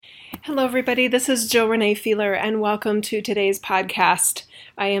Hello, everybody. This is Jill Renee Feeler, and welcome to today's podcast.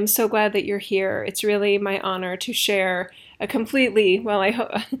 I am so glad that you're here. It's really my honor to share a completely, well, I hope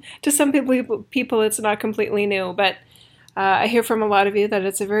to some people it's not completely new, but I hear from a lot of you that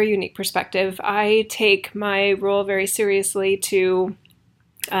it's a very unique perspective. I take my role very seriously to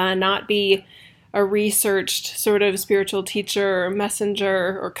not be a researched sort of spiritual teacher or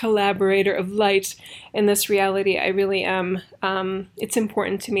messenger or collaborator of light in this reality. I really am. It's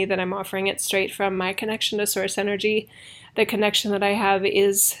important to me that I'm offering it straight from my connection to source energy. The connection that I have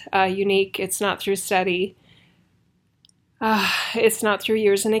is unique. It's not through study. It's not through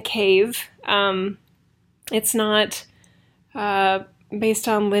years in a cave. It's not based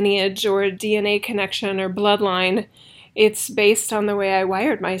on lineage or DNA connection or bloodline. It's based on the way I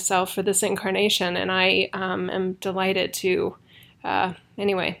wired myself for this incarnation, and I am delighted to.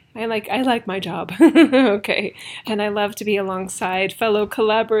 Anyway, I like my job, okay, and I love to be alongside fellow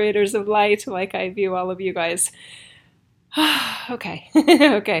collaborators of light, like I view all of you guys. Okay,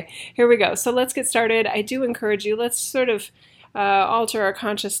 okay, here we go. So let's get started. I do encourage you. Let's sort of alter our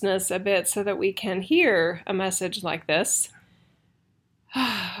consciousness a bit so that we can hear a message like this.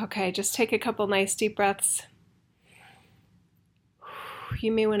 Okay, just take a couple nice deep breaths.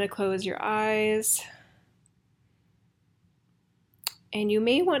 You may want to close your eyes. And you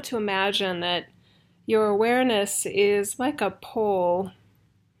may want to imagine that your awareness is like a pole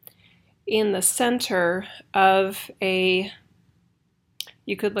in the center of you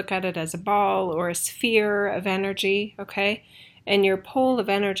could look at it as a ball or a sphere of energy, okay? And your pole of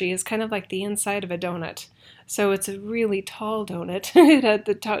energy is kind of like the inside of a donut. So it's a really tall donut.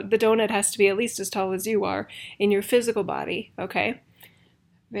 The donut has to be at least as tall as you are in your physical body, okay?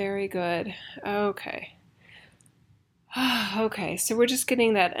 Very good. Okay. Okay, so we're just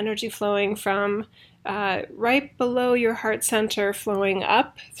getting that energy flowing from right below your heart center, flowing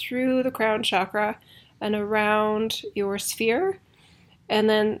up through the crown chakra and around your sphere. And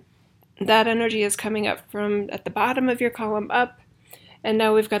then that energy is coming up from at the bottom of your column up. And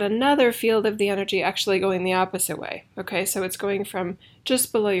now we've got another field of the energy actually going the opposite way. Okay, so it's going from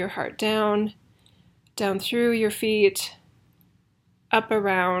just below your heart down through your feet, up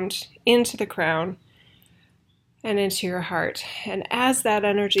around, into the crown, and into your heart. And as that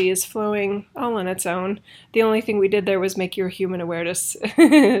energy is flowing all on its own, the only thing we did there was make your human awareness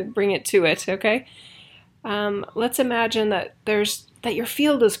bring it to it, okay? Let's imagine that your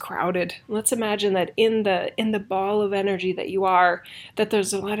field is crowded. Let's imagine that in the ball of energy that you are, that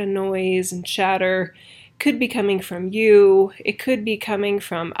there's a lot of noise and chatter. Could be coming from you. It could be coming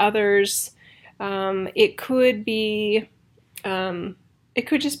from others. It could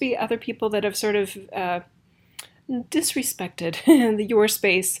just be other people that have sort of disrespected your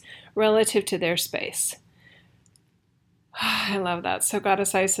space relative to their space. I love that. So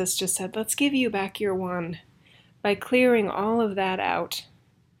Goddess Isis just said, let's give you back your one by clearing all of that out.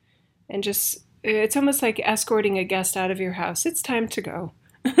 And it's almost like escorting a guest out of your house. It's time to go.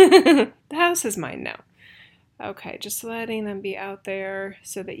 The house is mine now. Okay, just letting them be out there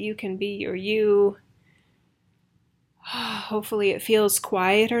so that you can be your you. Hopefully it feels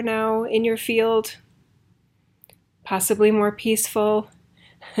quieter now in your field, possibly more peaceful.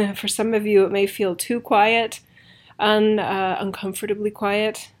 For some of you, it may feel too quiet, uncomfortably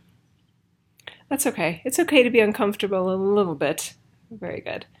quiet. That's okay. It's okay to be uncomfortable a little bit. Very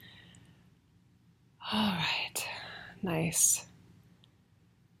good. All right. Nice.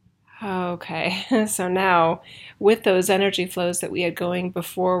 Okay, so now with those energy flows that we had going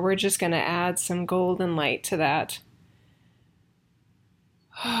before, we're just going to add some golden light to that.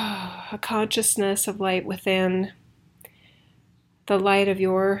 A consciousness of light within, the light of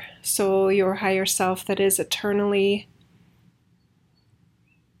your soul, your higher self that is eternally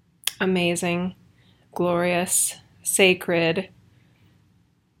amazing, glorious, sacred,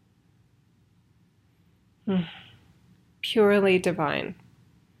 purely divine.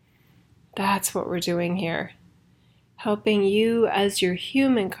 That's what we're doing here. Helping you as your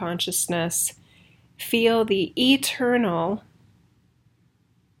human consciousness feel the eternal,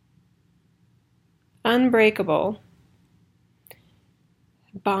 unbreakable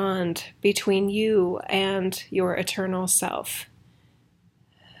bond between you and your eternal self.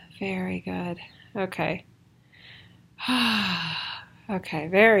 Very good. Okay. Okay,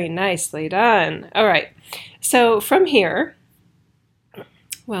 very nicely done. All right. So from here,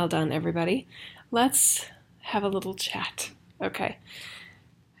 well done, everybody. Let's have a little chat. Okay.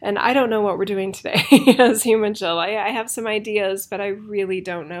 And I don't know what we're doing today as Human Jill. I have some ideas, but I really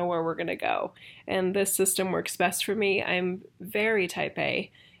don't know where we're going to go. And this system works best for me. I'm very type A.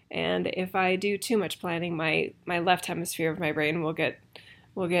 And if I do too much planning, my left hemisphere of my brain will get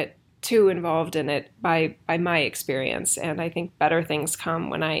too involved in it by my experience, and I think better things come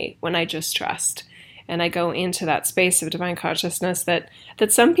when I just trust and I go into that space of divine consciousness that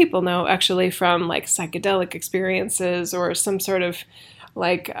some people know actually from like psychedelic experiences or some sort of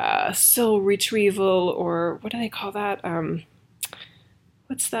like soul retrieval, or what do they call that?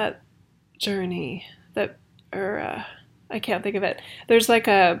 What's that journey that, or I can't think of it. There's like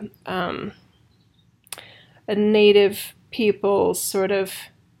a native people sort of,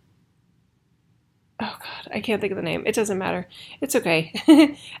 oh God, I can't think of the name. It doesn't matter. It's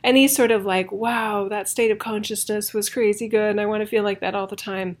okay. Any sort of like, wow, that state of consciousness was crazy good, and I want to feel like that all the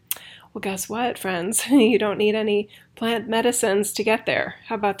time. Well, guess what, friends? You don't need any plant medicines to get there.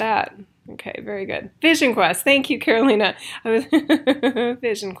 How about that? Okay, very good. Vision Quest. Thank you, Carolina.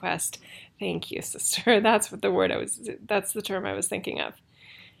 Vision Quest. Thank you, sister. That's the term I was thinking of.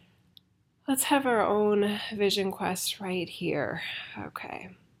 Let's have our own Vision Quest right here. Okay.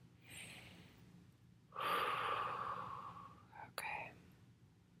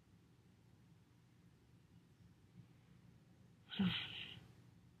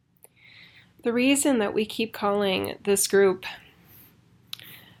 The reason that we keep calling this group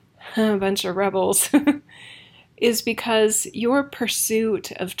a bunch of rebels is because your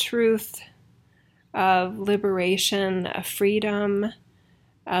pursuit of truth, of liberation, of freedom,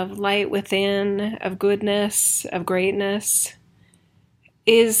 of light within, of goodness, of greatness,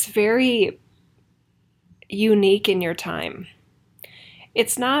 is very unique in your time.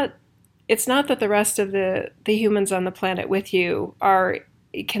 It's not that the rest of the humans on the planet with you are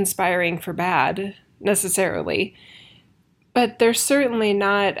conspiring for bad, necessarily, but they're certainly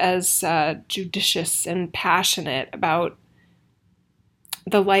not as judicious and passionate about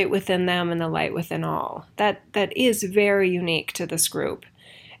the light within them and the light within all. That is very unique to this group,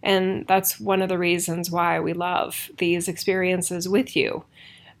 and that's one of the reasons why we love these experiences with you.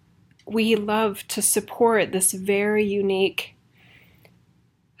 We love to support this very unique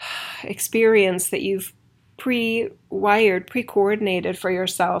experience that you've pre-wired, pre-coordinated for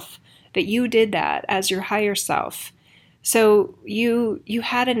yourself, that you did that as your higher self. So you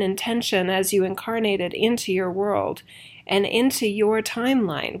had an intention as you incarnated into your world and into your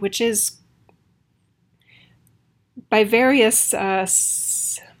timeline, which is by various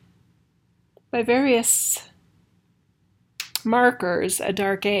markers a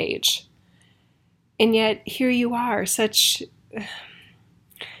dark age. And yet here you are,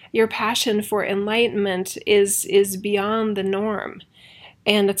 your passion for enlightenment is beyond the norm,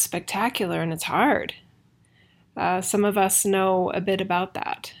 and it's spectacular and it's hard. Some of us know a bit about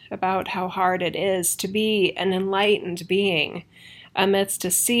that, about how hard it is to be an enlightened being amidst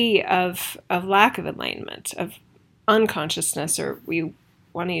a sea of lack of enlightenment, of unconsciousness, or we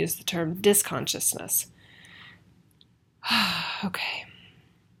want to use the term disconsciousness. Okay.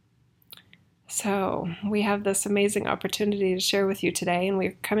 So we have this amazing opportunity to share with you today, and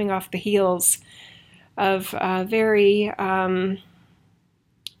we're coming off the heels of a very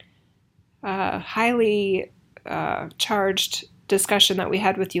highly charged discussion that we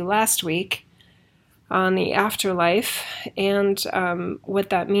had with you last week on the afterlife and what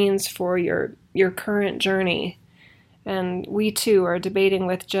that means for your current journey. And we too are debating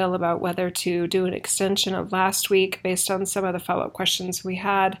with Jill about whether to do an extension of last week based on some of the follow-up questions we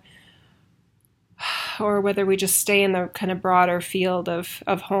had, or whether we just stay in the kind of broader field of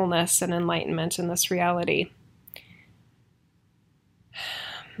wholeness and enlightenment in this reality.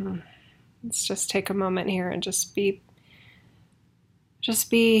 Let's just take a moment here and just be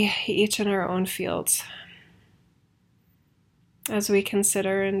each in our own fields as we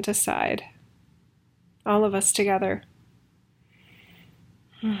consider and decide, all of us together.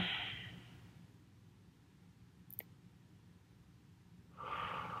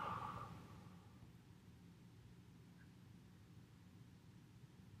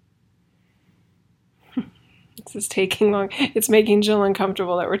 This is taking long. It's making Jill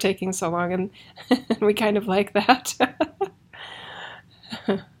uncomfortable that we're taking so long, and we kind of like that.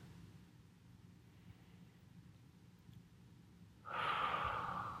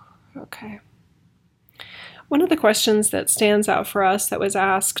 Okay. One of the questions that stands out for us that was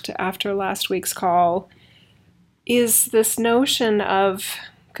asked after last week's call is this notion of,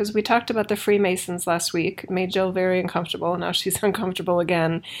 because we talked about the Freemasons last week, it made Jill very uncomfortable, and now she's uncomfortable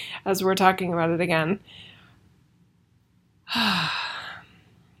again as we're talking about it again.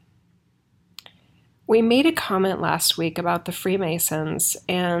 We made a comment last week about the Freemasons,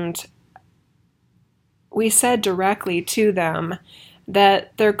 and we said directly to them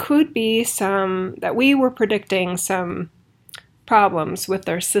that there could be that we were predicting some problems with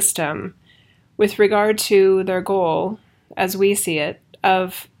their system with regard to their goal, as we see it,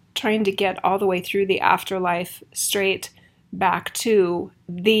 of trying to get all the way through the afterlife straight back to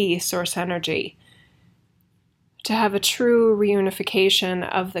the source energy, to have a true reunification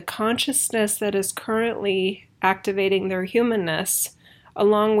of the consciousness that is currently activating their humanness,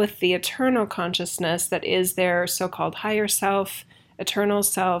 along with the eternal consciousness that is their so-called higher self, eternal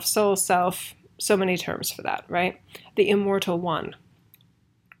self, soul self, so many terms for that, right? The immortal one.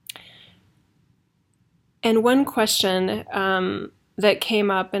 And one question that came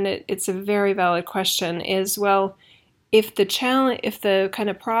up, and it's a very valid question, is, well, if the kind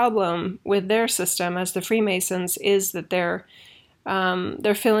of problem with their system as the Freemasons is that they're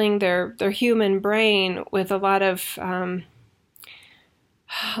filling their human brain with a lot of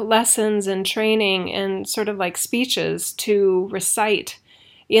lessons and training and sort of like speeches to recite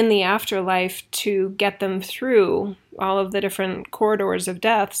in the afterlife to get them through all of the different corridors of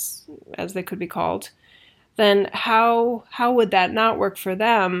deaths, as they could be called, then how would that not work for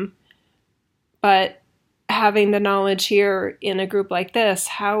them? But having the knowledge here in a group like this,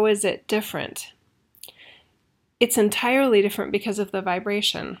 how is it different? It's entirely different because of the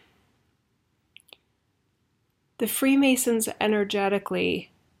vibration. The Freemasons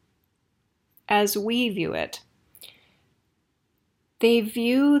energetically, as we view it, they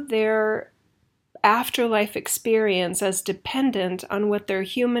view their afterlife experience as dependent on what their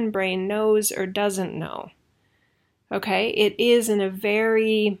human brain knows or doesn't know. Okay, it is in a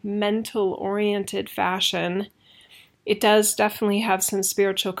very mental-oriented fashion. It does definitely have some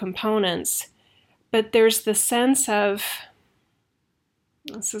spiritual components, but there's the sense of,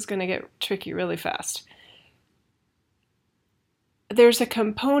 this is going to get tricky really fast. There's a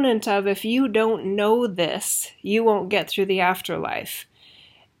component of, if you don't know this, you won't get through the afterlife.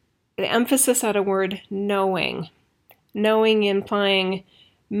 The emphasis on a word knowing. Knowing implying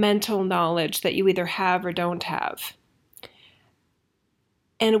mental knowledge that you either have or don't have.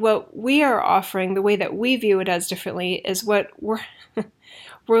 And what we are offering, the way that we view it as differently, is what we're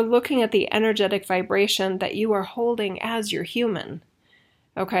looking at the energetic vibration that you are holding as your human.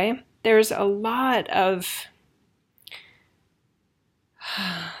 Okay? There's a lot of...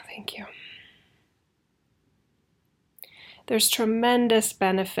 Thank you. There's tremendous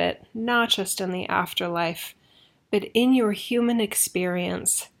benefit, not just in the afterlife, but in your human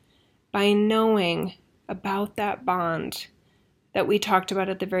experience by knowing about that bond that we talked about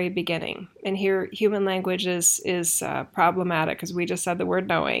at the very beginning. And here, human language is problematic because we just said the word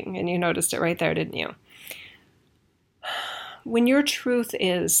knowing, and you noticed it right there, didn't you? When your truth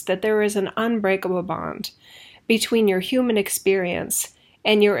is that there is an unbreakable bond between your human experience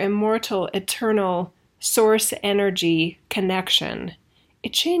and your immortal, eternal source energy connection,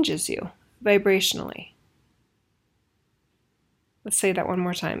 it changes you vibrationally. Let's say that one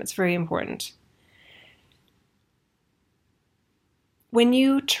more time. It's very important. When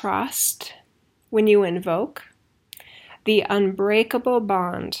you trust, when you invoke the unbreakable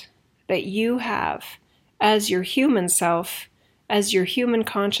bond that you have as your human self, as your human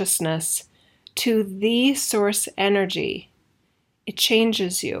consciousness, to the source energy, it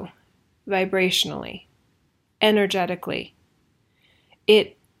changes you vibrationally, energetically. It's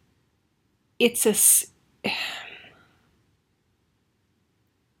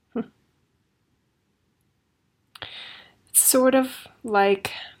sort of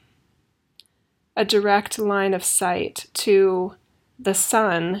like a direct line of sight to the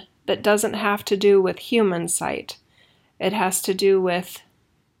sun that doesn't have to do with human sight. It has to do with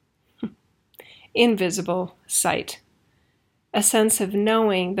invisible sight. A sense of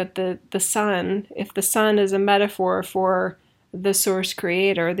knowing that the sun, if the sun is a metaphor for the source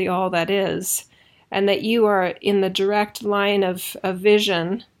creator, the all that is, and that you are in the direct line of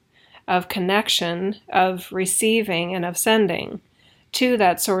vision, of connection, of receiving and of sending to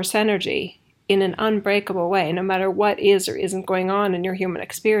that source energy in an unbreakable way, no matter what is or isn't going on in your human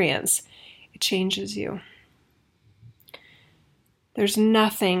experience, it changes you. There's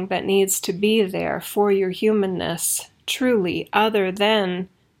nothing that needs to be there for your humanness, truly, other than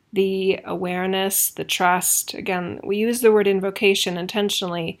the awareness, the trust. Again, we use the word invocation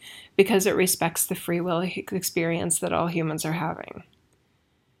intentionally because it respects the free will experience that all humans are having.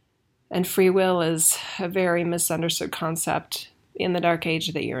 And free will is a very misunderstood concept in the dark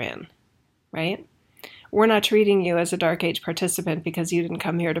age that you're in, right? We're not treating you as a dark age participant because you didn't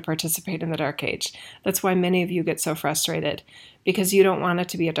come here to participate in the dark age. That's why many of you get so frustrated, because you don't want it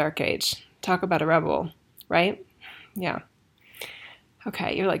to be a dark age. Talk about a rebel, right? Yeah.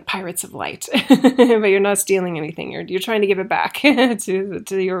 Okay, you're like pirates of light, but you're not stealing anything. You're trying to give it back to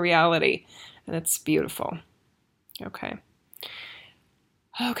your reality, and it's beautiful. Okay.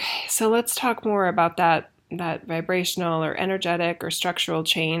 Okay, so let's talk more about that that vibrational or energetic or structural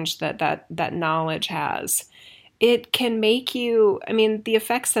change that knowledge has. It can make you, I mean, the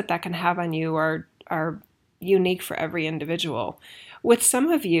effects that can have on you are unique for every individual. With some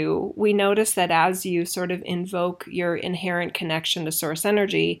of you, we notice that as you sort of invoke your inherent connection to source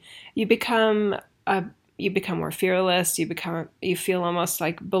energy, you become more fearless. You feel almost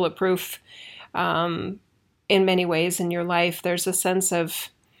like bulletproof. In many ways in your life, there's a sense of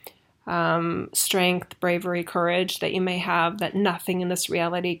strength, bravery, courage that you may have, that nothing in this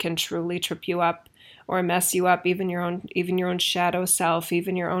reality can truly trip you up or mess you up, even your own shadow self,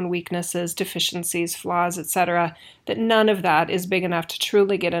 even your own weaknesses, deficiencies, flaws, etc. That none of that is big enough to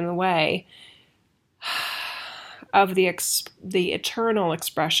truly get in the way of the eternal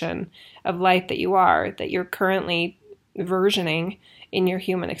expression of light that you are, that you're currently versioning in your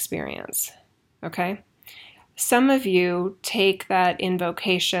human experience. Okay? Some of you take that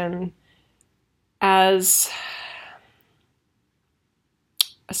invocation as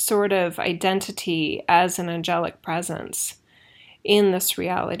a sort of identity, as an angelic presence in this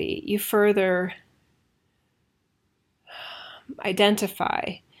reality. You further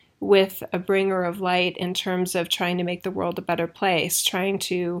identify with a bringer of light in terms of trying to make the world a better place, trying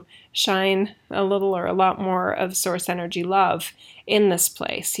to shine a little or a lot more of source energy love in this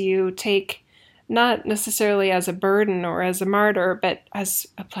place. You take not necessarily as a burden or as a martyr, but as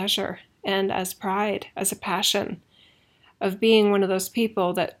a pleasure and as pride, as a passion of being one of those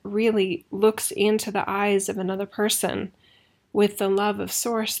people that really looks into the eyes of another person with the love of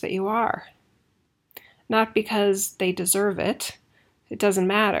source that you are. Not because they deserve it. It doesn't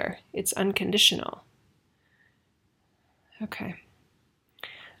matter. It's unconditional. Okay.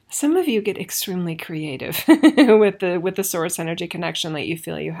 Some of you get extremely creative with the source energy connection that you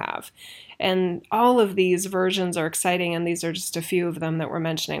feel you have. And all of these versions are exciting, and these are just a few of them that we're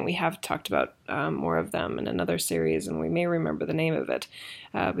mentioning. We have talked about more of them in another series, and we may remember the name of it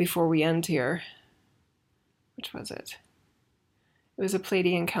before we end here. Which was it? It was a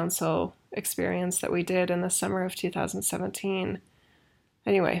Pleiadian Council experience that we did in the summer of 2017.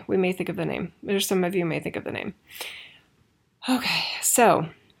 Anyway, we may think of the name. There's some of you may think of the name. Okay, so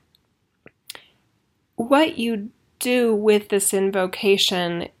what you do with this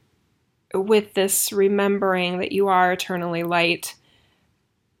invocation, with this remembering that you are eternally light,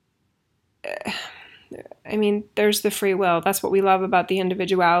 I mean, there's the free will. That's what we love about the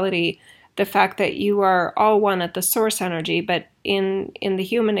individuality, the fact that you are all one at the source energy, but in the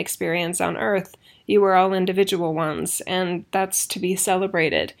human experience on Earth, you are all individual ones, and that's to be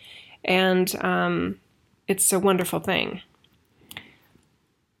celebrated. And it's a wonderful thing.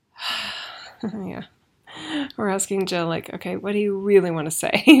 Yeah. We're asking Jill, like, okay, what do you really want to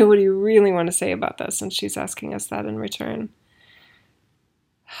say? What do you really want to say about this? And she's asking us that in return.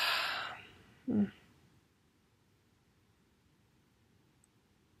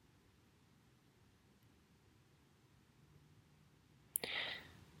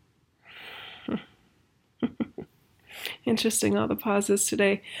 Interesting, all the pauses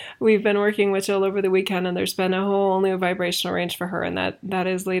today. We've been working with Jill over the weekend, and there's been a whole new vibrational range for her, and that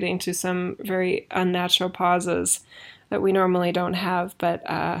is leading to some very unnatural pauses that we normally don't have. But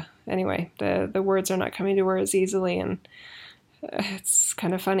anyway, the words are not coming to her as easily, and it's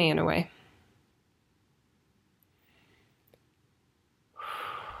kind of funny in a way.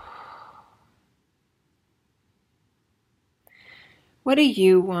 What do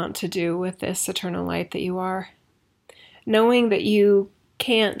you want to do with this eternal light that you are? Knowing that you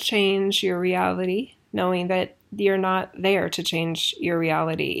can't change your reality, knowing that you're not there to change your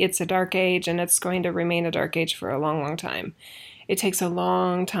reality. It's a dark age, and it's going to remain a dark age for a long, long time. It takes a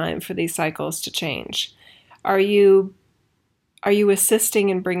long time for these cycles to change. Are you assisting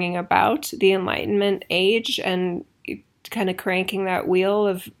in bringing about the enlightenment age and kind of cranking that wheel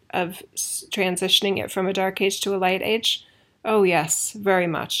of transitioning it from a dark age to a light age? Oh yes, very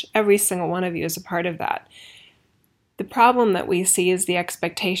much. Every single one of you is a part of that. The problem that we see is the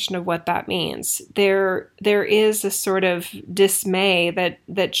expectation of what that means. There is a sort of dismay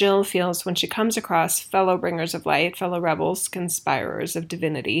that Jill feels when she comes across fellow bringers of light, fellow rebels, conspirers of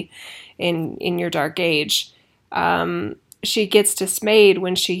divinity in your dark age. She gets dismayed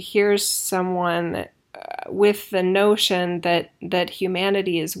when she hears someone with the notion that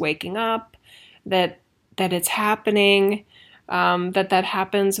humanity is waking up, that it's happening. That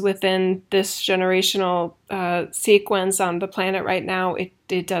happens within this generational sequence on the planet right now.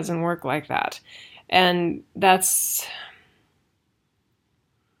 It doesn't work like that. And that's...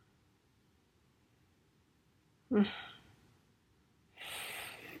 Okay,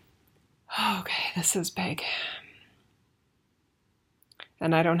 this is big.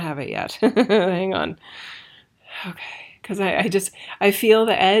 And I don't have it yet. Hang on. Okay, because I feel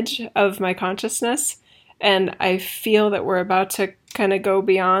the edge of my consciousness, and I feel that we're about to kind of go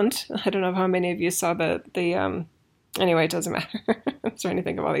beyond. I don't know how many of you saw the anyway, it doesn't matter. I'm trying to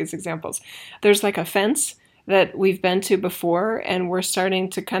think of all these examples. There's like a fence that we've been to before, and we're starting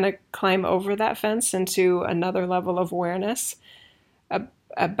to kind of climb over that fence into another level of awareness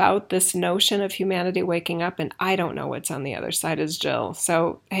about this notion of humanity waking up, and I don't know what's on the other side as Jill.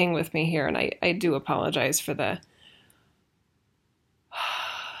 So hang with me here, and I do apologize for the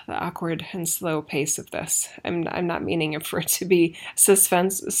awkward and slow pace of this. I'm not meaning for it to be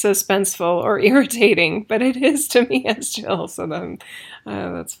suspenseful or irritating, but it is to me as Jill. So then,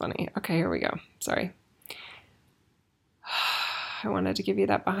 that's funny. Okay, here we go. Sorry. I wanted to give you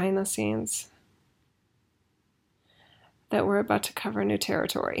that behind the scenes, that we're about to cover new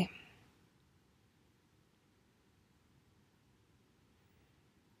territory.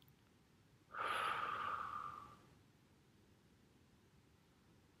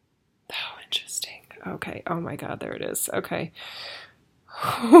 Oh, interesting. Okay. Oh my God, there it is. Okay.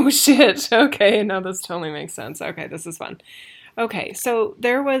 Oh shit. Okay, now this totally makes sense. Okay, this is fun. Okay, so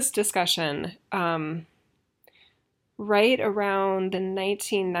there was discussion right around the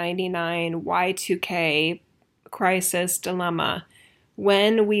 1999 Y2K crisis dilemma,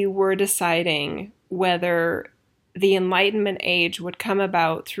 when we were deciding whether the Enlightenment age would come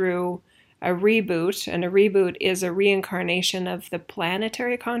about through a reboot, and a reboot is a reincarnation of the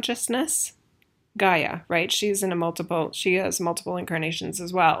planetary consciousness, Gaia, right? She has multiple incarnations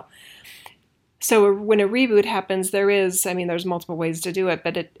as well. So when a reboot happens, there's multiple ways to do it,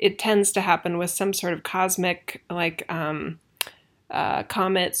 but it tends to happen with some sort of cosmic, like,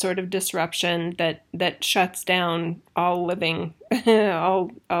 comet sort of disruption that shuts down all living,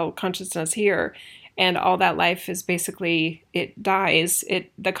 all consciousness here, and all that life is basically, it dies.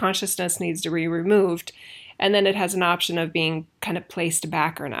 The consciousness needs to be removed, and then it has an option of being kind of placed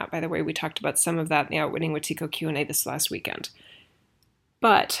back or not. By the way, we talked about some of that in the Outwitting Wetiko Q&A this last weekend.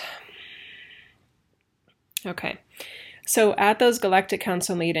 But okay, so at those Galactic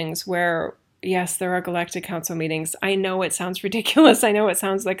Council meetings where, yes, there are Galactic Council meetings. I know it sounds ridiculous. I know it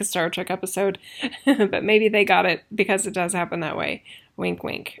sounds like a Star Trek episode, but maybe they got it because it does happen that way. Wink,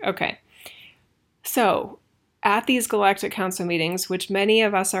 wink. Okay. So at these Galactic Council meetings, which many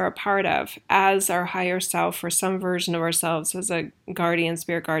of us are a part of as our higher self or some version of ourselves as a guardian,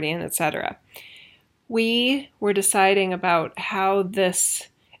 spirit guardian, etc., we were deciding about how this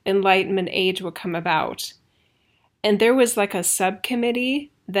Enlightenment age would come about. And there was like a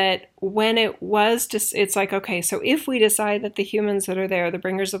subcommittee that when it was just, it's like, okay, so if we decide that the humans that are there, the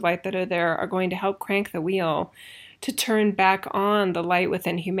bringers of light that are there, are going to help crank the wheel to turn back on the light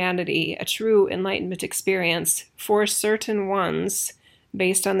within humanity, a true enlightenment experience for certain ones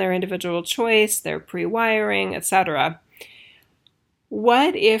based on their individual choice, their pre-wiring, etc.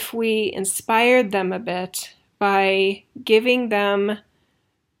 What if we inspired them a bit by giving them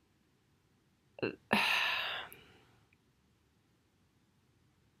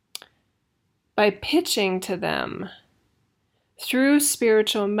by pitching to them through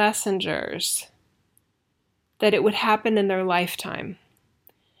spiritual messengers that it would happen in their lifetime?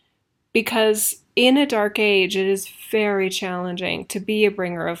 Because in a dark age, it is very challenging to be a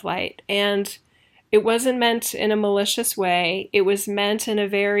bringer of light. And it wasn't meant in a malicious way. It was meant in a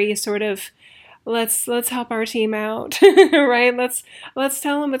very sort of, let's help our team out, right? Let's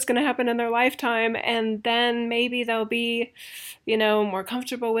tell them what's going to happen in their lifetime, and then maybe they'll be, more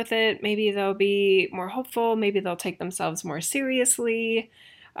comfortable with it. Maybe they'll be more hopeful. Maybe they'll take themselves more seriously.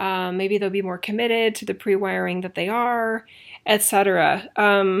 Maybe they'll be more committed to the pre-wiring that they are, etc.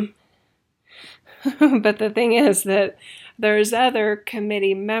 But the thing is that there's other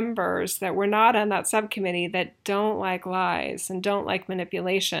committee members that were not on that subcommittee that don't like lies and don't like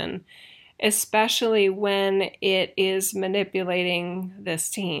manipulation, especially when it is manipulating this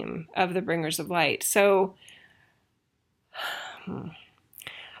team of the Bringers of Light. So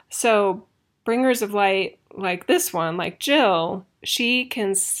Bringers of Light like this one, like Jill, she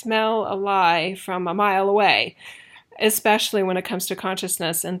can smell a lie from a mile away, especially when it comes to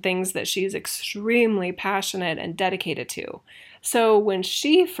consciousness and things that she's extremely passionate and dedicated to. So when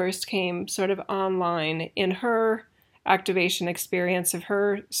she first came sort of online in her activation experience of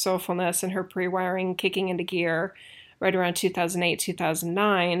her soulfulness and her pre-wiring kicking into gear right around 2008,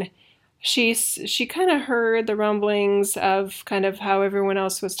 2009, she kind of heard the rumblings of kind of how everyone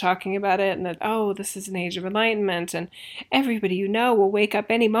else was talking about it, and that, oh, this is an age of enlightenment and everybody will wake up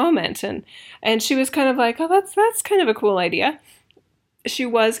any moment, and she was kind of like, oh, that's kind of a cool idea. She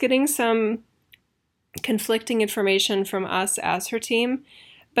was getting some conflicting information from us as her team,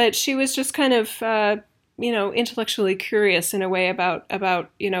 but she was just kind of intellectually curious in a way about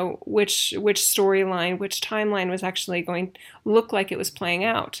which storyline, which timeline was actually going to look like it was playing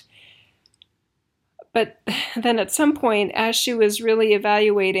out. But then at some point, as she was really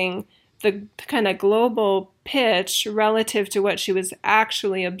evaluating the kind of global pitch relative to what she was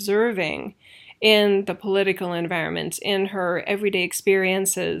actually observing in the political environment, in her everyday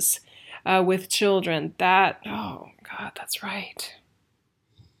experiences with children, oh God, that's right.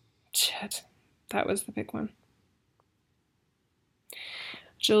 Shit, that was the big one.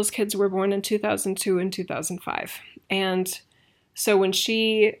 Jill's kids were born in 2002 and 2005. And so when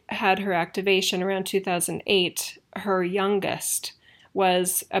she had her activation around 2008, her youngest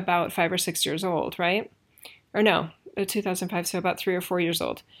was about 5 or 6 years old, right? Or no, 2005, so about 3 or 4 years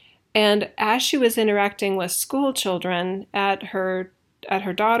old. And as she was interacting with school children at her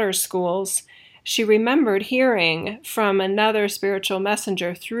daughter's schools, she remembered hearing from another spiritual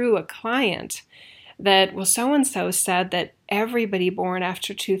messenger through a client that, well, so-and-so said that everybody born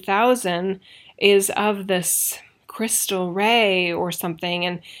after 2000 is of this crystal ray or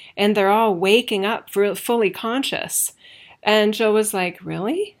something, and they're all waking up fully conscious. And Jill was like,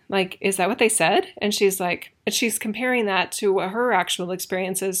 really? Like, is that what they said? And she's comparing that to her actual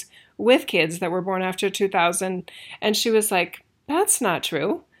experiences with kids that were born after 2000. And she was like, that's not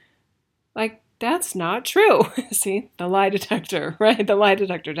true. Like, that's not true. See, the lie detector, right? The lie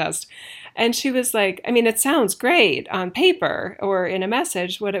detector test. And she was like, I mean, it sounds great on paper or in a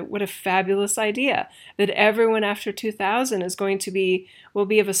message. What a fabulous idea that everyone after 2000 will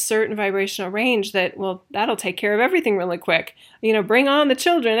be of a certain vibrational range that, well, that'll take care of everything really quick. Bring on the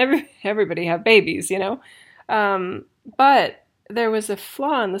children. Everybody have babies, But there was a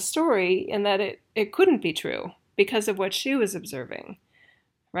flaw in the story in that it couldn't be true because of what she was observing,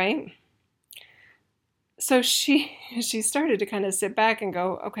 right? So she started to kind of sit back and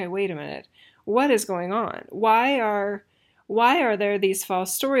go, okay, wait a minute. What is going on? Why are there these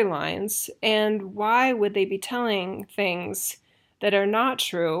false storylines? And why would they be telling things that are not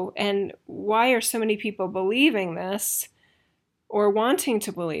true? And why are so many people believing this or wanting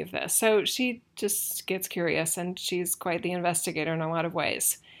to believe this? So she just gets curious, and she's quite the investigator in a lot of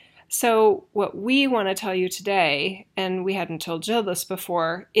ways. So what we want to tell you today, and we hadn't told Jill this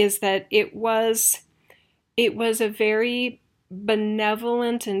before, is that it was a very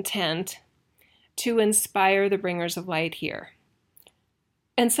benevolent intent to inspire the bringers of light here.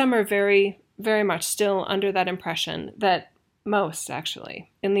 And some are very, very much still under that impression that most, actually,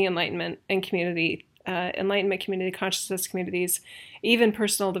 in the Enlightenment community, consciousness communities, even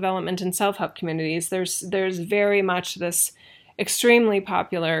personal development and self-help communities, there's very much this extremely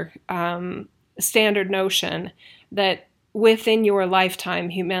popular standard notion that within your lifetime,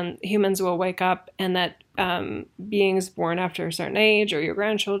 humans will wake up, and that beings born after a certain age, or your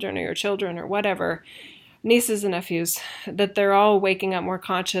grandchildren, or your children, or whatever, nieces and nephews, that they're all waking up more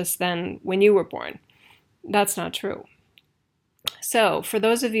conscious than when you were born. That's not true. So for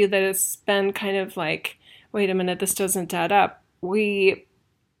those of you that it's been kind of like, wait a minute, this doesn't add up, we're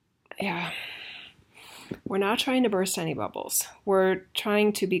not trying to burst any bubbles. We're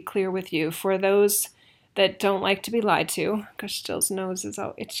trying to be clear with you. For those that don't like to be lied to, because Jill's nose is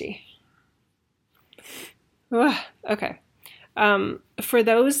all itchy. Okay. For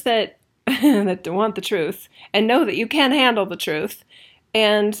those that that want the truth and know that you can handle the truth,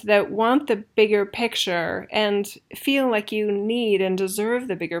 and that want the bigger picture and feel like you need and deserve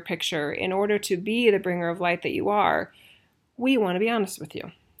the bigger picture in order to be the bringer of light that you are, we want to be honest with you,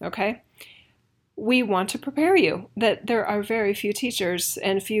 okay? We want to prepare you that there are very few teachers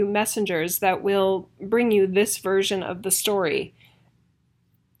and few messengers that will bring you this version of the story.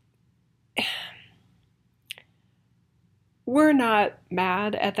 We're not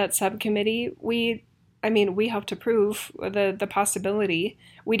mad at that subcommittee. We hope to prove the possibility.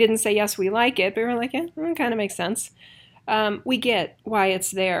 We didn't say, yes, we like it, but we're like, yeah, it kind of makes sense. We get why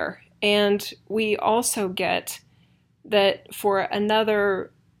it's there. And we also get that for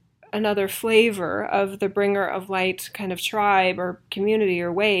another flavor of the bringer of light kind of tribe or community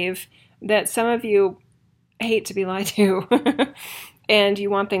or wave, that some of you hate to be lied to and you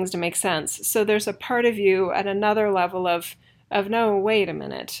want things to make sense. So there's a part of you at another level of no, wait a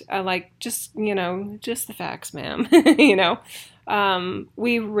minute, just the facts, ma'am.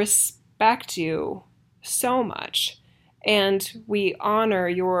 We respect you so much, and we honor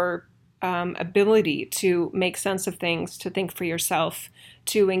your ability to make sense of things, to think for yourself,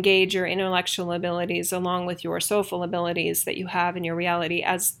 to engage your intellectual abilities along with your soulful abilities that you have in your reality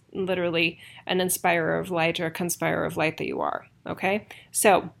as literally an inspirer of light or a conspirer of light that you are. Okay?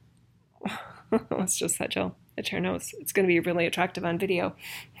 So, let's just let Jill at her nose. It's going to be really attractive on video.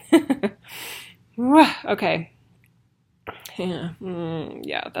 Okay.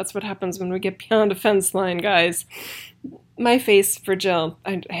 Yeah, that's what happens when we get beyond a fence line, guys. My face for Jill.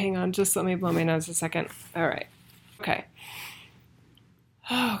 Hang on, just let me blow my nose a second. All right. Okay.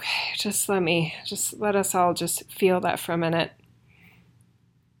 Okay, just let us all just feel that for a minute.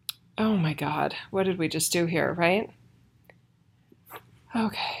 Oh my God, what did we just do here, right?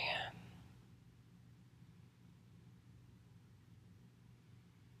 Okay.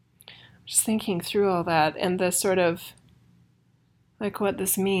 Just thinking through all that and the sort of like what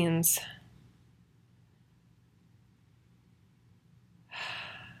this means.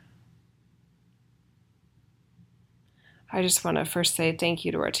 I just want to first say thank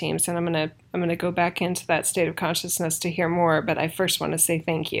you to our teams, and I'm gonna go back into that state of consciousness to hear more. But I first want to say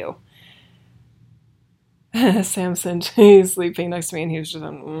thank you. Samson, he's sleeping next to me, and he was just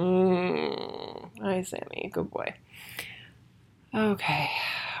on. Hi, Sammy, good boy. Okay,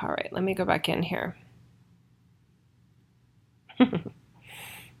 all right, let me go back in here.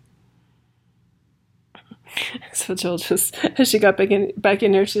 So Jill just, as she got back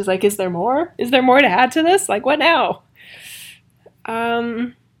in here, she's like, "Is there more? Is there more to add to this? Like, what now?"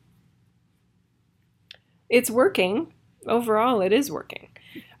 Um, it's working. Overall, it is working.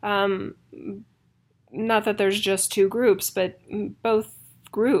 Um, Not that there's just two groups, but both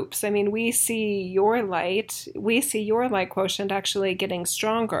groups. I mean, we see your light quotient actually getting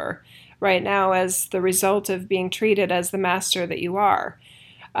stronger right now as the result of being treated as the master that you are.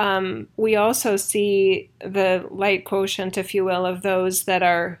 We also see the light quotient, if you will, of those that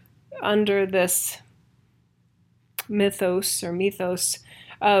are under this mythos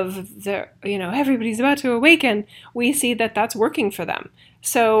of everybody's about to awaken. We see that that's working for them.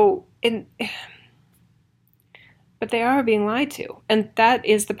 But they are being lied to, and that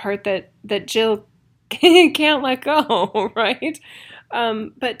is the part that Jill can't let go, right?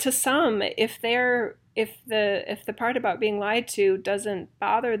 But to some, if the part about being lied to doesn't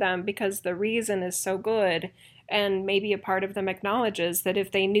bother them because the reason is so good, and maybe a part of them acknowledges that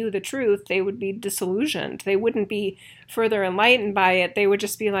if they knew the truth, they would be disillusioned. They wouldn't be further enlightened by it. They would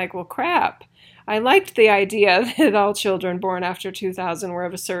just be like, well, crap. I liked the idea that all children born after 2000 were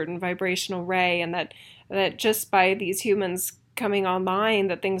of a certain vibrational ray, and that just by these humans coming online,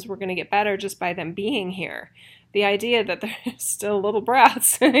 that things were going to get better just by them being here. The idea that there's still little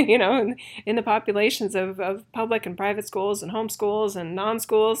brats, in the populations of public and private schools and homeschools and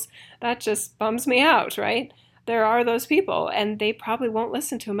non-schools, that just bums me out, right? There are those people, and they probably won't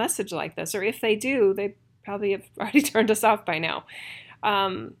listen to a message like this, or if they do, they probably have already turned us off by now.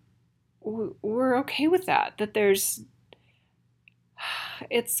 We're okay with that,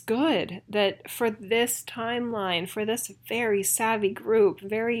 it's good that for this timeline, for this very savvy group,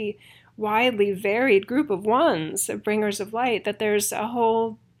 very widely varied group of ones, of bringers of light, that there's a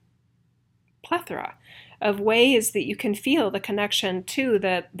whole plethora of ways that you can feel the connection to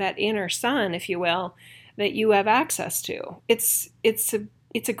that inner sun, if you will, that you have access to. It's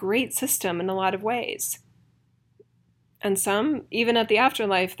a great system in a lot of ways. And some, even at the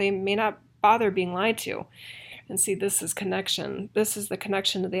afterlife, they may not bother being lied to. And see, this is connection. This is the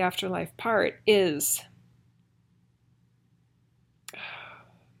connection to the afterlife part is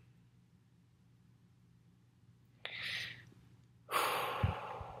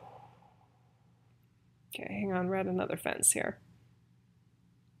okay, hang on, we're at another fence here.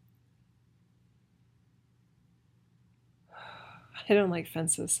 I don't like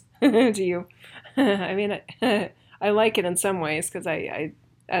fences. Do you? I mean, I like it in some ways because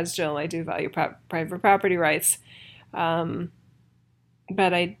as Jill, I do value private property rights. But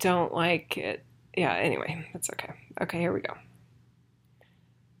I don't like it. Yeah, anyway, that's okay. Okay, here we go.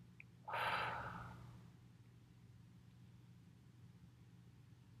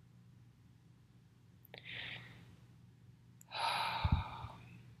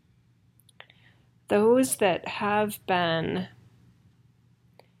 Those that have been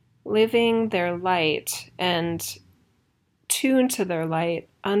living their light and tuned to their light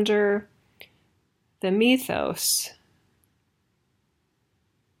under the mythos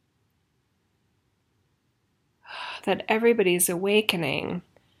that everybody's awakening,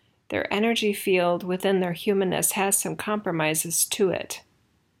 their energy field within their humanness has some compromises to it.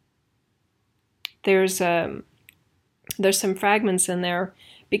 There's some fragments in there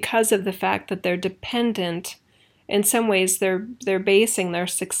because of the fact that they're dependent. In some ways, they're basing their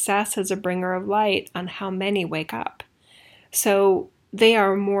success as a bringer of light on how many wake up. So they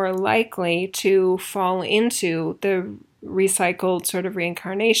are more likely to fall into the recycled sort of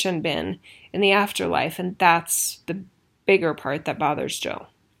reincarnation bin in the afterlife, and that's the bigger part that bothers Joe.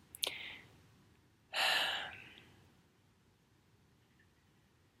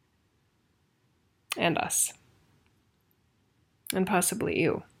 and us, and possibly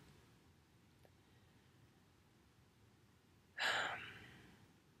you.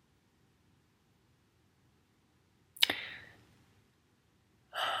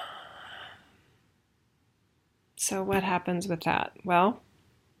 So what happens with that? Well,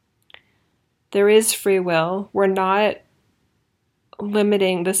 there is free will. We're not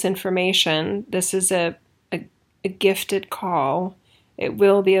limiting this information. This is a gifted call. It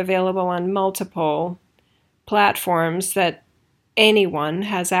will be available on multiple platforms that anyone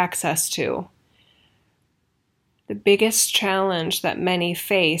has access to. The biggest challenge that many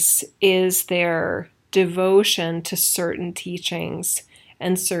face is their devotion to certain teachings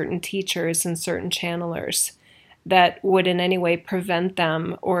and certain teachers and certain channelers that would in any way prevent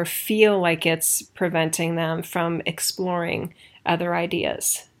them or feel like it's preventing them from exploring other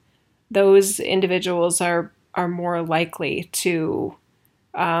ideas. Those individuals are more likely to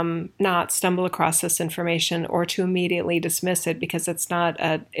not stumble across this information or to immediately dismiss it because it's not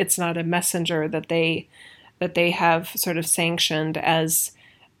a messenger that they have sort of sanctioned as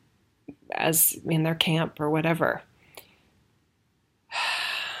in their camp or whatever.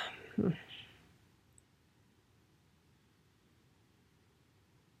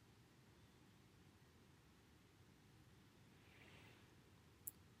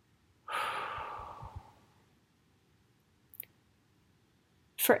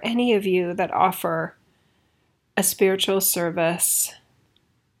 For any of you that offer a spiritual service,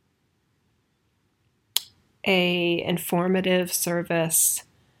 a informative service,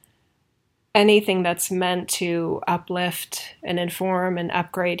 anything that's meant to uplift and inform and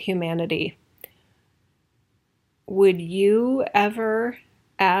upgrade humanity, would you ever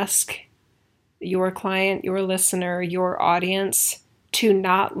ask your client, your listener, your audience to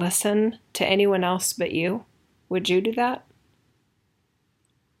not listen to anyone else but you? Would you do that?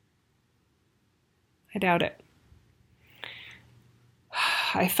 I doubt it.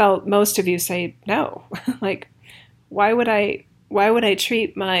 I felt most of you say no. Like, why would I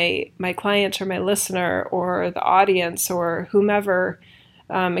treat my client or my listener or the audience or whomever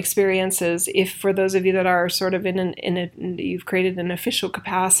experiences, if for those of you that are sort of you've created an official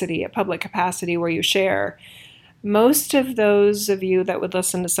capacity, a public capacity where you share, most of those of you that would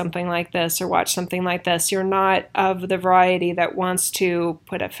listen to something like this or watch something like this, you're not of the variety that wants to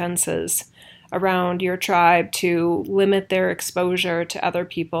put up fences around your tribe to limit their exposure to other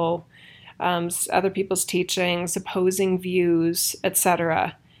people, other people's teachings, opposing views,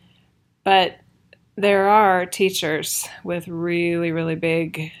 etc. But there are teachers with really, really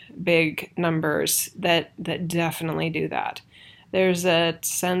big numbers that definitely do that. There's a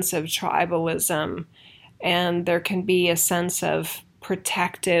sense of tribalism, and there can be a sense of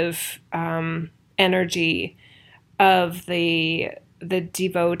protective energy of the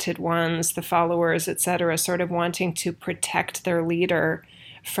devoted ones, the followers, etc., sort of wanting to protect their leader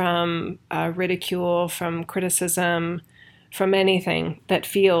from ridicule, from criticism, from anything that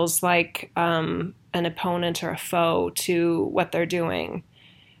feels like an opponent or a foe to what they're doing.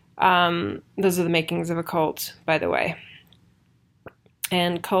 Those are the makings of a cult, by the way.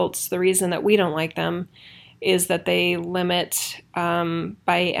 And cults, the reason that we don't like them is that they limit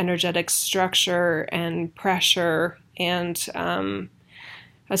by energetic structure and pressure and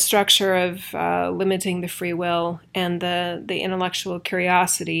a structure of limiting the free will and the intellectual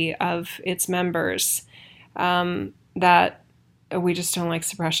curiosity of its members, that we just don't like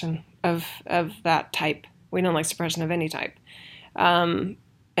suppression of that type. We don't like suppression of any type. And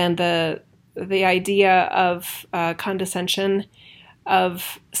the idea of condescension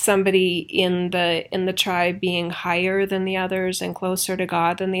of somebody in the tribe being higher than the others and closer to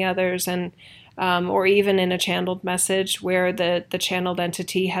God than the others, and or even in a channeled message where the channeled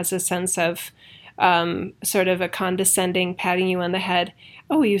entity has a sense of sort of a condescending patting you on the head.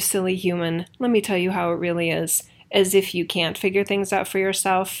 Oh, you silly human, let me tell you how it really is, as if you can't figure things out for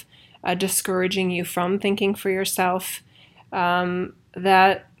yourself, discouraging you from thinking for yourself.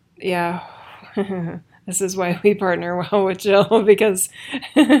 This is why we partner well with Jill, because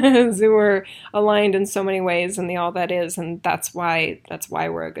we're aligned in so many ways in the all that is, and that's why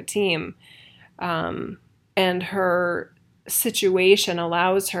we're a good team. And her situation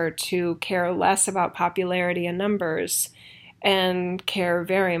allows her to care less about popularity and numbers and care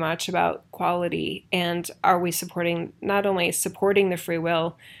very much about quality. And are we not only supporting the free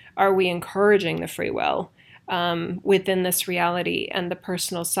will, are we encouraging the free will within this reality and the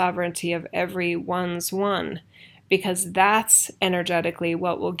personal sovereignty of everyone's one? Because that's energetically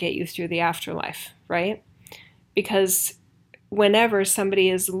what will get you through the afterlife, right? Because whenever somebody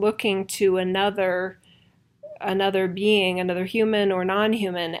is looking to another another being, another human or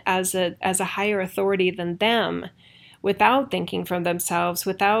non-human, as a higher authority than them, without thinking for themselves,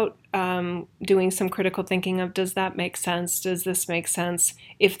 without doing some critical thinking of, does that make sense? Does this make sense?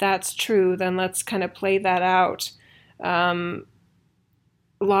 If that's true, then let's kind of play that out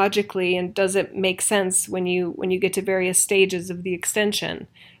logically, and does it make sense when you get to various stages of the extension?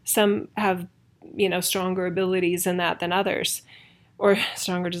 Some have, stronger abilities in that than others, or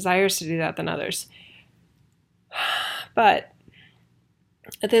stronger desires to do that than others. But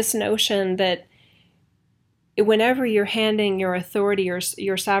this notion that whenever you're handing your authority or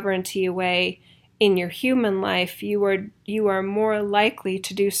your sovereignty away in your human life, you are more likely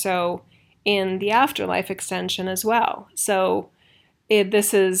to do so in the afterlife extension as well. So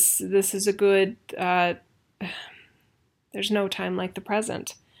this is a good. There's no time like the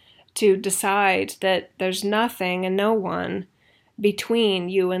present to decide that there's nothing and no one between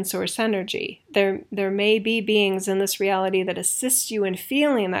you and source energy. There may be beings in this reality that assist you in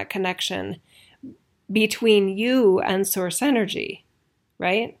feeling that connection between you and source energy,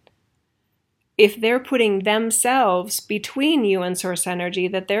 right? If they're putting themselves between you and source energy,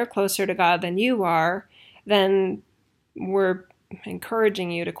 that they're closer to God than you are, then we're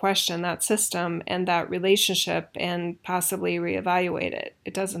encouraging you to question that system and that relationship and possibly reevaluate it.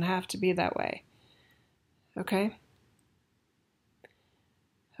 It doesn't have to be that way. Okay?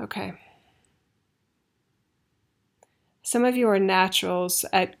 Okay. Some of you are naturals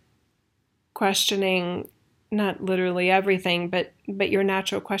at questioning, not literally everything, but you're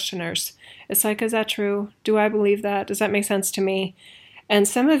natural questioners. It's like, is that true? Do I believe that? Does that make sense to me? And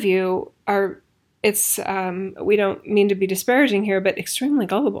some of you are, we don't mean to be disparaging here, but extremely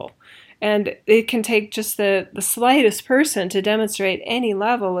gullible. And it can take just the slightest person to demonstrate any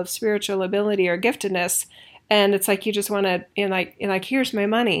level of spiritual ability or giftedness. And it's like, you just want to, like, here's my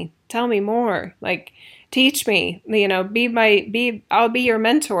money. Tell me more. Like, teach me, I'll be your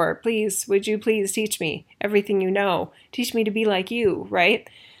mentor. Please, would you please teach me everything you know? Teach me to be like you, right?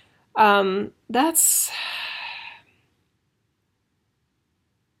 That's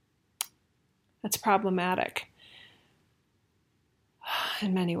problematic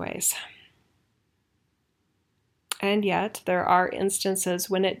in many ways. And yet there are instances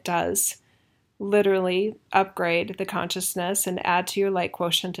when it does literally upgrade the consciousness and add to your light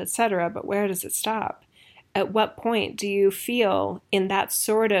quotient, etc. But where does it stop? At what point do you feel in that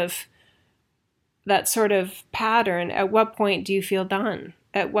sort of pattern? At what point do you feel done?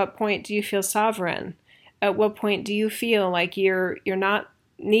 At what point do you feel sovereign? At what point do you feel like you're not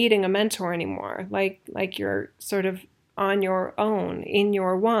needing a mentor anymore? Like you're sort of on your own, in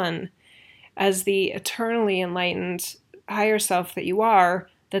your one, as the eternally enlightened higher self that you are,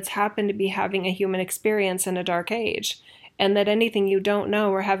 that's happened to be having a human experience in a dark age. And that anything you don't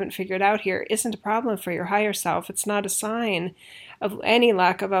know or haven't figured out here isn't a problem for your higher self. It's not a sign of any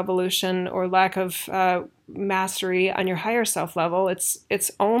lack of evolution or lack of mastery on your higher self level.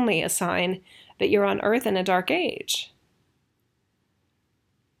 It's only a sign that you're on Earth in a dark age.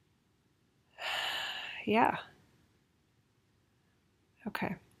 Yeah.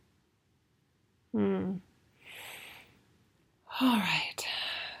 Okay. All right.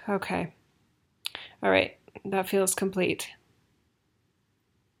 Okay. All right. That feels complete.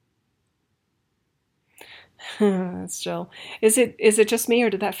 That's Jill. Is it just me, or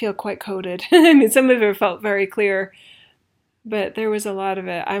did that feel quite coded? I mean, some of it felt very clear, but there was a lot of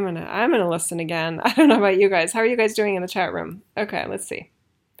it. I'm gonna listen again. I don't know about you guys. How are you guys doing in the chat room? Okay, let's see.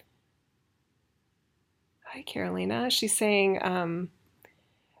 Hi, Carolina. She's saying,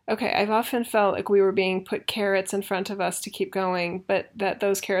 okay, I've often felt like we were being put carrots in front of us to keep going, but that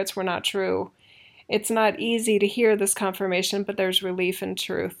those carrots were not true. It's not easy to hear this confirmation, but there's relief in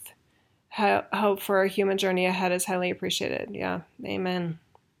truth. Hope for a human journey ahead is highly appreciated. Yeah, amen.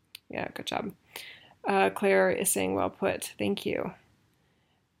 Yeah, good job. Claire is saying, well put. Thank you.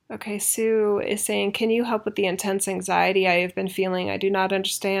 Okay, Sue is saying, can you help with the intense anxiety I have been feeling? I do not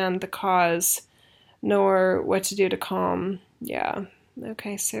understand the cause, nor what to do to calm. Yeah.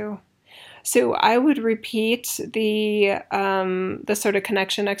 Okay, Sue. So I would repeat the sort of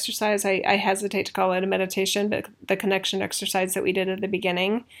connection exercise. I hesitate to call it a meditation, but the connection exercise that we did at the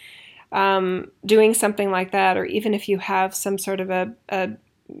beginning. Doing something like that, or even if you have some sort of a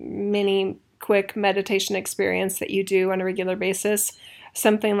mini quick meditation experience that you do on a regular basis,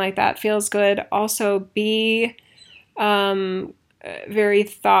 something like that feels good. Also, be very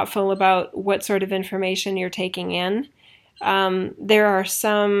thoughtful about what sort of information you're taking in. There are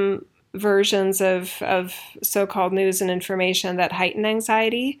some versions of so-called news and information that heighten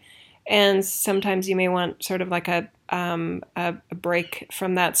anxiety, and sometimes you may want sort of like a break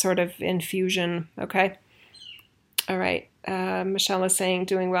from that sort of infusion. Okay, All right. Michelle is saying,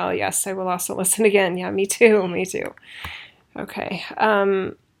 doing well. Yes, I will also listen again. Yeah, me too. Me too. Okay.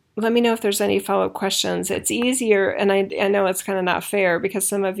 Let me know if there's any follow-up questions. It's easier, and I know it's kind of not fair because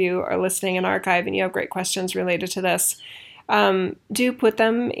some of you are listening in archive and you have great questions related to this. Do put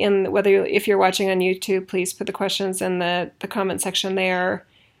them in, if you're watching on YouTube, please put the questions in the comment section there.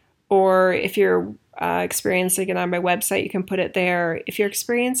 Or if you're experiencing it on my website, you can put it there. If you're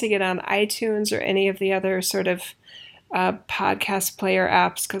experiencing it on iTunes or any of the other sort of podcast player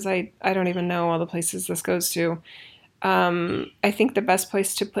apps, because I don't even know all the places this goes to, I think the best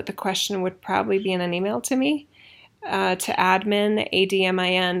place to put the question would probably be in an email to me, to admin,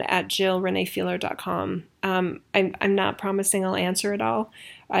 ADMIN, at JillReneeFeeler.com. I'm not promising I'll answer it all.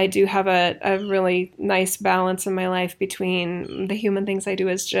 I do have a really nice balance in my life between the human things I do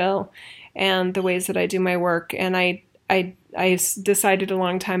as Jill and the ways that I do my work. And I decided a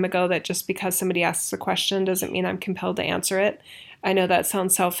long time ago that just because somebody asks a question doesn't mean I'm compelled to answer it. I know that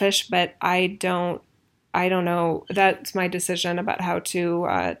sounds selfish, but I don't know. That's my decision about how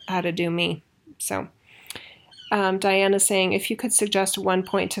to do me. So Diana is saying, if you could suggest one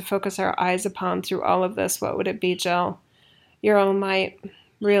point to focus our eyes upon through all of this, what would it be, Jill? Your own light,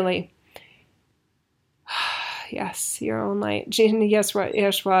 really. Yes, your own light. Jean, yes,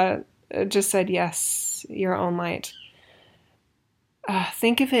 Yeshua just said yes, your own light.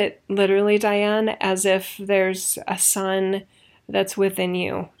 Think of it literally, Diane, as if there's a sun that's within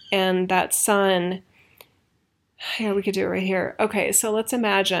you, and that sun. Yeah, we could do it right here. Okay, so let's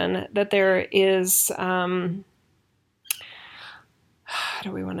imagine that there is, how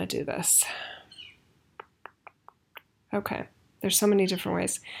do we want to do this? Okay, there's so many different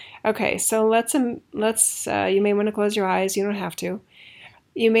ways. Okay, so let's you may want to close your eyes. You don't have to.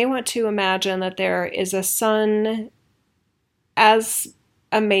 You may want to imagine that there is a sun as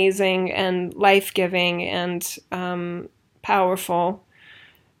amazing and life-giving and powerful,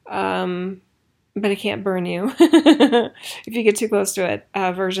 but it can't burn you if you get too close to it,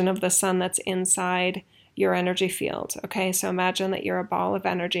 a version of the sun that's inside your energy field. Okay, so imagine that you're a ball of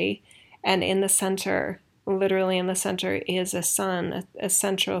energy, and in the center, literally in the center, is a sun, a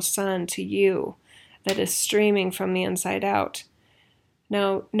central sun to you that is streaming from the inside out.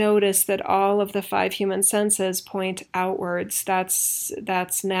 Now, notice that all of the 5 human senses point outwards. That's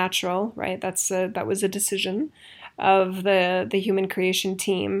natural, right? That was a decision of the human creation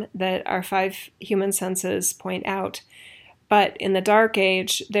team, that our 5 human senses point out. But in the Dark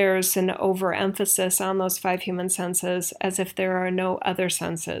Age, there's an overemphasis on those 5 human senses as if there are no other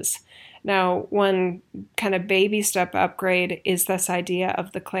senses. Now, one kind of baby step upgrade is this idea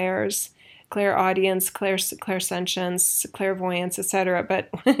of the clairs, clairaudience, clairsentience, clairvoyance, etc. But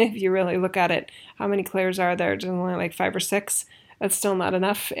if you really look at it, how many clairs are there? There's only like 5 or 6. That's still not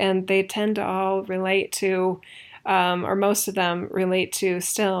enough. And they tend to all relate to, or most of them relate to,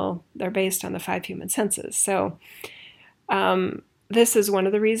 still, they're based on the 5 human senses. So this is one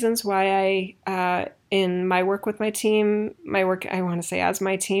of the reasons why in my work with my team, I want to say as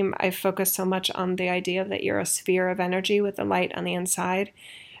my team, I focus so much on the idea that you're a sphere of energy with the light on the inside,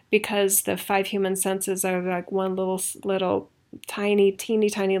 because the 5 human senses are like one little tiny, teeny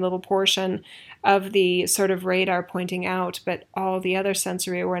tiny little portion of the sort of radar pointing out, but all the other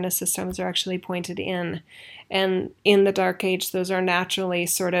sensory awareness systems are actually pointed in. And in the Dark Age, those are naturally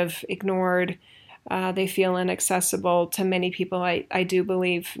sort of ignored. They feel inaccessible to many people. I do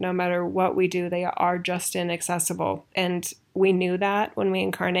believe no matter what we do, they are just inaccessible. And we knew that when we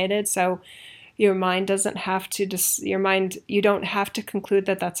incarnated. So your mind doesn't have to, you don't have to conclude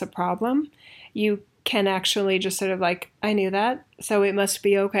that that's a problem. You can actually just sort of like, I knew that, so it must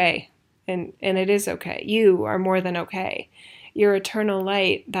be okay. And it is okay. You are more than okay. Your eternal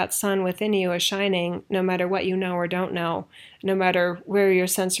light, that sun within you, is shining no matter what you know or don't know, no matter where your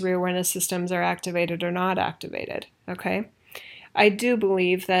sensory awareness systems are activated or not activated, okay? I do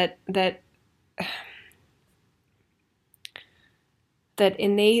believe that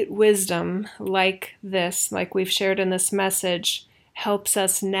innate wisdom like this, like we've shared in this message, helps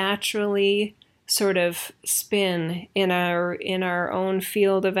us naturally sort of spin in our own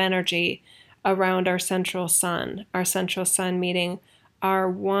field of energy around our central sun meaning our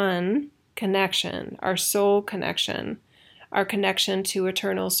one connection, our soul connection, our connection to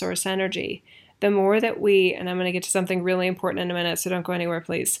eternal source energy. The more that we, and I'm going to get to something really important in a minute, so don't go anywhere,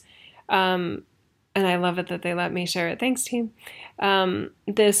 please. And I love it that they let me share it. Thanks, team.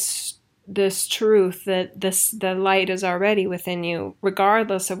 This truth that the light is already within you,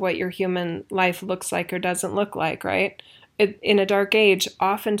 regardless of what your human life looks like or doesn't look like, right? In a Dark Age,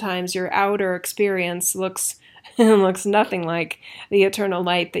 oftentimes your outer experience looks It looks nothing like the eternal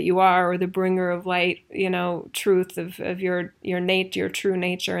light that you are, or the bringer of light, truth of your true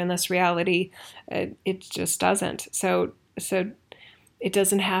nature in this reality. It just doesn't. So it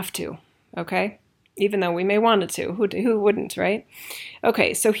doesn't have to, okay? Even though we may want it to. Who wouldn't, right?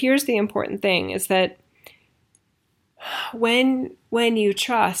 Okay, so here's the important thing is that when you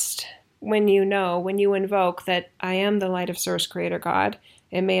trust, when you invoke that I am the light of Source Creator God,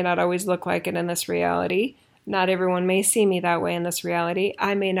 it may not always look like it in this reality. Not everyone may see me that way in this reality.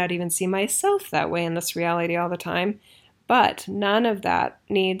 I may not even see myself that way in this reality all the time. But none of that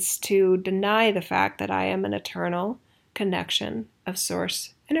needs to deny the fact that I am an eternal connection of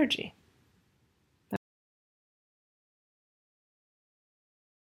Source energy.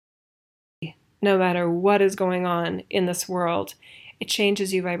 No matter what is going on in this world, it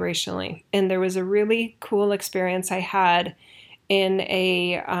changes you vibrationally. And there was a really cool experience I had in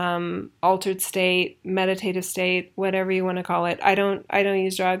a altered state, meditative state, whatever you want to call it. I don't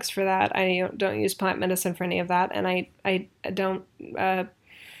use drugs for that. I don't use plant medicine for any of that, and I don't have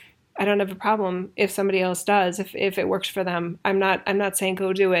a problem if somebody else does, if it works for them. I'm not saying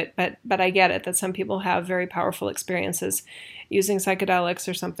go do it, but I get it that some people have very powerful experiences using psychedelics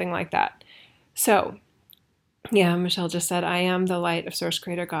or something like that. So, yeah, Michelle just said, I am the light of Source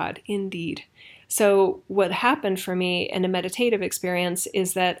Creator God. Indeed. So what happened for me in a meditative experience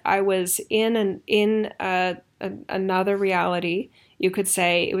is that I was in another reality. You could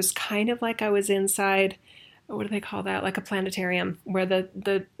say it was kind of like I was inside, what do they call that? Like a planetarium, where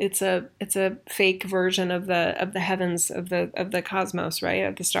it's a fake version of the heavens, of the cosmos, right?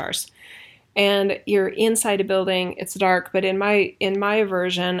 Of the stars. And you're inside a building. It's dark, but in my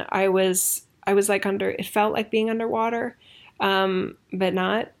version, I was like it felt like being underwater, but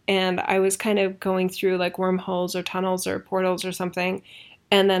not. And I was kind of going through like wormholes or tunnels or portals or something.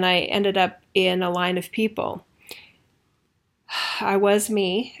 And then I ended up in a line of people. I was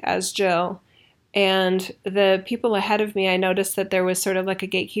me as Jill. And the people ahead of me, I noticed that there was sort of like a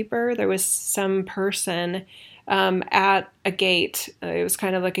gatekeeper. There was some person at a gate. It was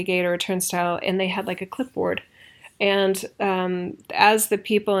kind of like a gate or a turnstile. And they had like a clipboard. And as the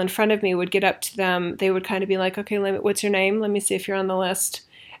people in front of me would get up to them, they would kind of be like, okay, what's your name? Let me see if you're on the list.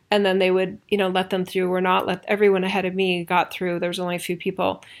 And then they would, let them through or not let everyone ahead of me got through. There was only a few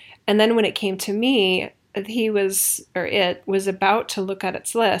people. And then when it came to me, it was about to look at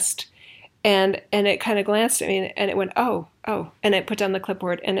its list. And it kind of glanced at me and it went, oh, and it put down the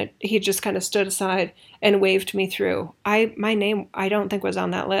clipboard and he just kind of stood aside and waved me through. My name, I don't think was on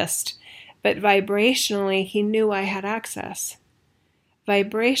that list. But vibrationally, he knew I had access.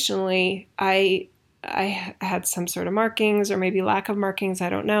 Vibrationally, I had some sort of markings or maybe lack of markings, I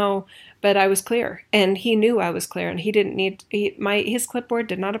don't know, but I was clear. And he knew I was clear and he didn't need, his clipboard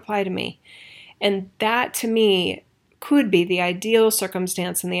did not apply to me. And that to me could be the ideal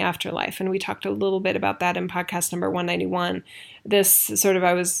circumstance in the afterlife. And we talked a little bit about that in podcast number 191.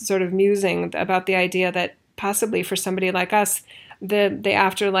 I was sort of musing about the idea that possibly for somebody like us, the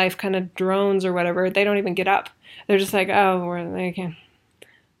afterlife kind of drones or whatever, they don't even get up. They're just like,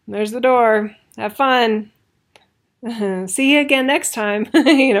 there's the door. Have fun. See you again next time.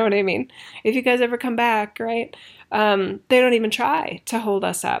 You know what I mean? If you guys ever come back, right? They don't even try to hold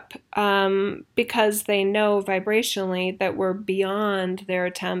us up because they know vibrationally that we're beyond their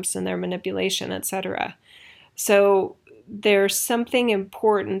attempts and their manipulation, etc. So there's something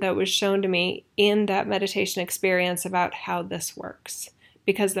important that was shown to me in that meditation experience about how this works,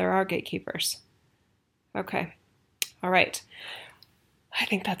 because there are gatekeepers. Okay. All right. I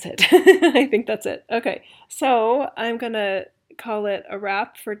think that's it. Okay. So I'm going to call it a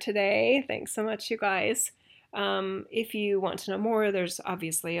wrap for today. Thanks so much, you guys. If you want to know more, there's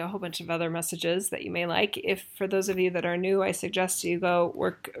obviously a whole bunch of other messages that you may like. If for those of you that are new, I suggest you go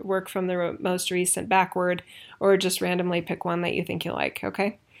work from the most recent backward, or just randomly pick one that you think you like.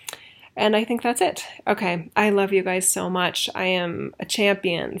 Okay. And I think that's it. Okay. I love you guys so much. I am a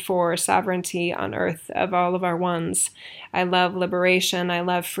champion for sovereignty on earth of all of our ones. I love liberation. I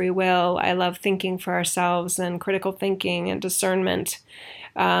love free will. I love thinking for ourselves and critical thinking and discernment.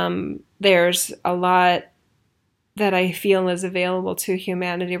 There's a lot that I feel is available to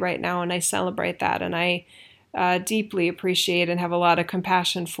humanity right now, and I celebrate that. And I deeply appreciate and have a lot of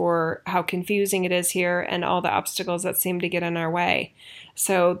compassion for how confusing it is here and all the obstacles that seem to get in our way.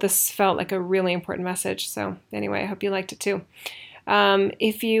 So this felt like a really important message. So anyway, I hope you liked it too.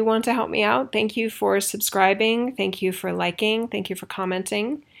 If you want to help me out, thank you for subscribing. Thank you for liking. Thank you for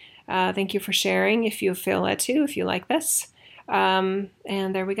commenting. Thank you for sharing if you feel led to, if you like this. And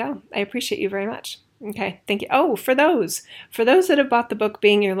there we go. I appreciate you very much. Okay, thank you. Oh, for those that have bought the book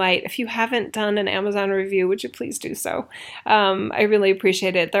Being Your Light, if you haven't done an Amazon review, would you please do so? I really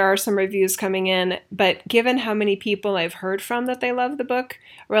appreciate it. There are some reviews coming in, but given how many people I've heard from that they love the book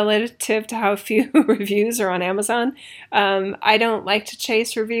relative to how few reviews are on Amazon, I don't like to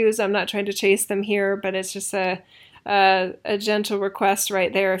chase reviews. I'm not trying to chase them here, but it's just a gentle request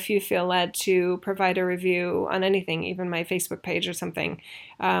right there if you feel led to provide a review on anything, even my Facebook page or something.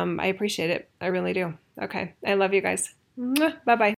 I appreciate it. I really do. Okay. I love you guys. Bye bye.